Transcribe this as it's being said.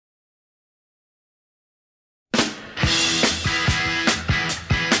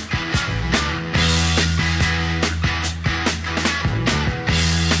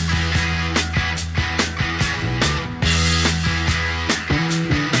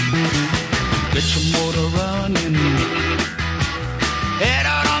Get your motor running. Head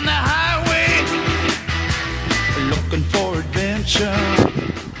out on the highway, looking for adventure.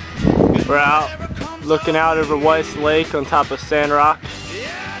 We're out looking out over Weiss Lake on top of Sandrock.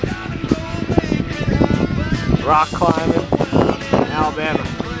 Rock climbing in Alabama.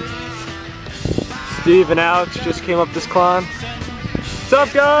 Steve and Alex just came up this climb. What's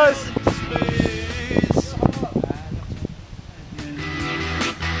up, guys?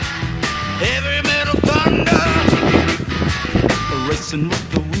 Heavy metal thunder, racing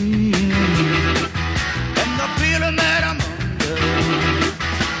with the wind, and the feeling that I'm under.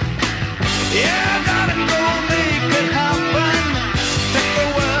 Yeah, I gotta go make it happen. Take the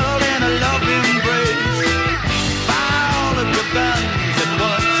world in a loving embrace. Fire all of your guns at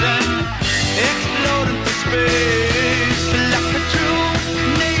once and explode into space. Like a true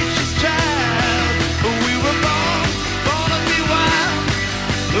nature's child, we were born to be wild.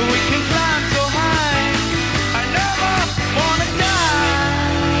 We can climb so high, I never wanna die.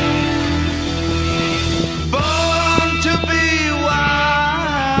 Born to be wild.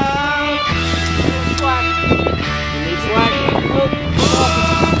 You need slack?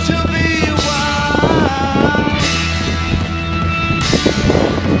 Born to be wild.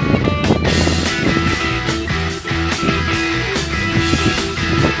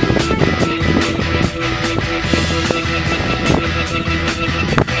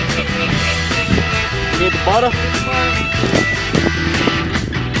 You need the butter?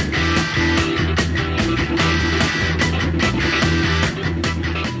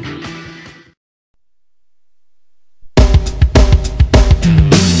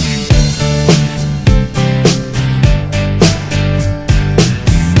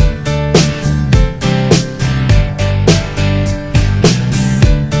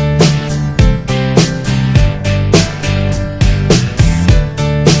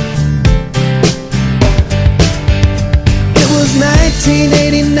 It was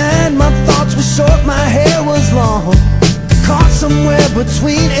 1989, my thoughts were short, my hair was long. Caught somewhere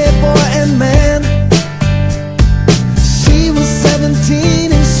between a boy and man. She was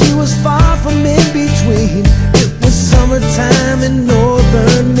 17 and she was far from in between. It was summertime in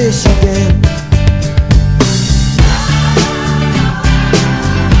northern Michigan.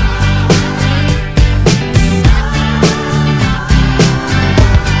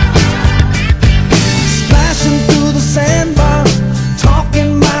 Splashing through the sandbar,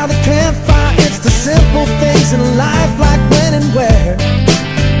 talking by the campfire. It's the simple things in life, like when and where.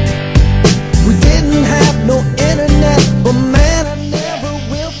 We didn't have no internet, but man, I never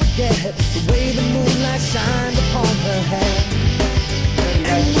will forget the way the moonlight shined upon her hair.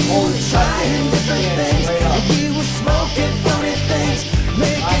 And we were trying different things, and we were smoking funny things,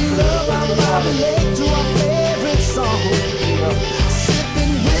 making love out by the lake to our favorite song.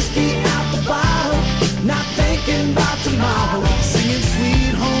 Sipping whiskey out the bottle, not thinking about tomorrow, singing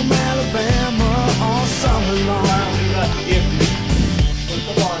Sweet Home Alabama all summer long.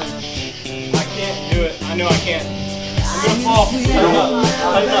 I can't do it. I know I can't. I'm gonna fall. Tighten up.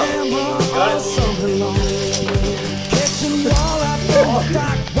 Tighten up. Got it? Catching ball out from the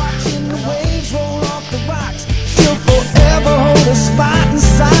dock, watching the waves roll off the rocks. She'll forever hold a spot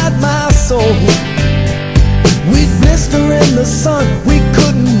inside my soul. We'd blister in the sun, we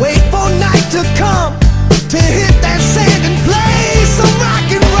couldn't wait for night to come to hit that sand and play some rock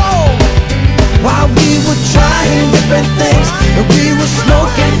and roll. While we were trying different things, and we were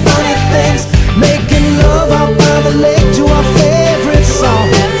smoking funny things, making love out by the lake to our favorite song.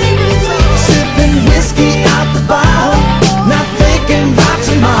 Sipping whiskey out the bottle, not thinking about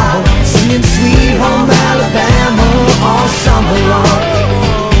tomorrow, singing Sweet Home Alabama all summer long.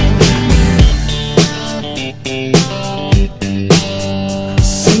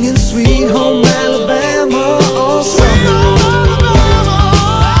 Singing Sweet Home Alabama all summer long.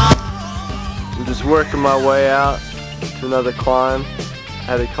 I'm just working my way out to another climb.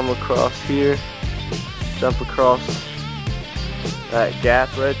 Had to come across here, jump across that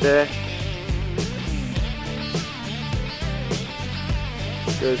gap right there.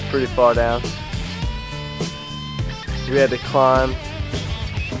 Goes pretty far down. We had to climb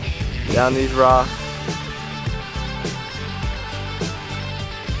down these rocks.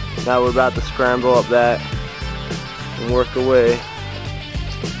 Now we're about to scramble up that and work our way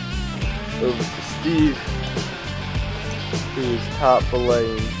over to Steve, who's top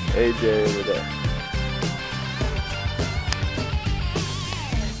belaying AJ over there.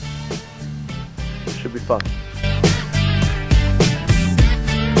 Should be fun.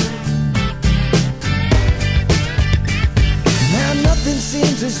 Now nothing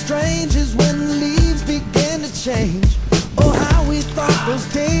seems as strange as when the leaves begin to change. Oh, how we thought those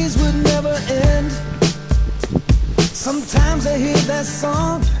days would never end. Sometimes I hear that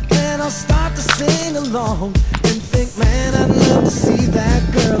song and I'll start to sing along and think, man, I'd love to see that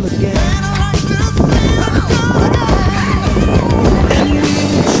girl again. And we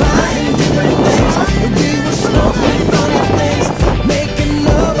were trying different things, and we were smoking funny things, making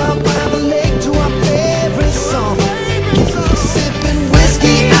love out by the lake to our favorite song, sipping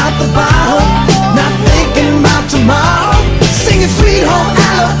whiskey out the bottle, not thinking about tomorrow, singing Sweet Home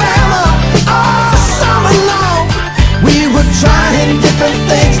Alabama all summer long. We were trying different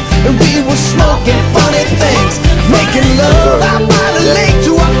things, and we were smoking funny things, making love out by the lake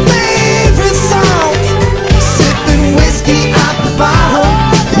to our favorite song, sipping whiskey out the bottle,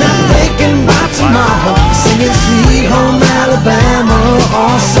 not thinking about tomorrow, singing Sweet Home Alabama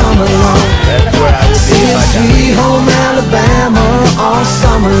all summer long. Singing Sweet Home Alabama all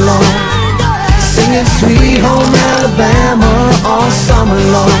summer long. Singing Sweet Home Alabama all summer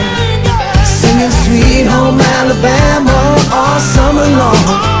long. Singing Sweet Home Alabama all summer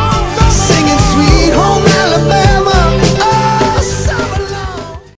long.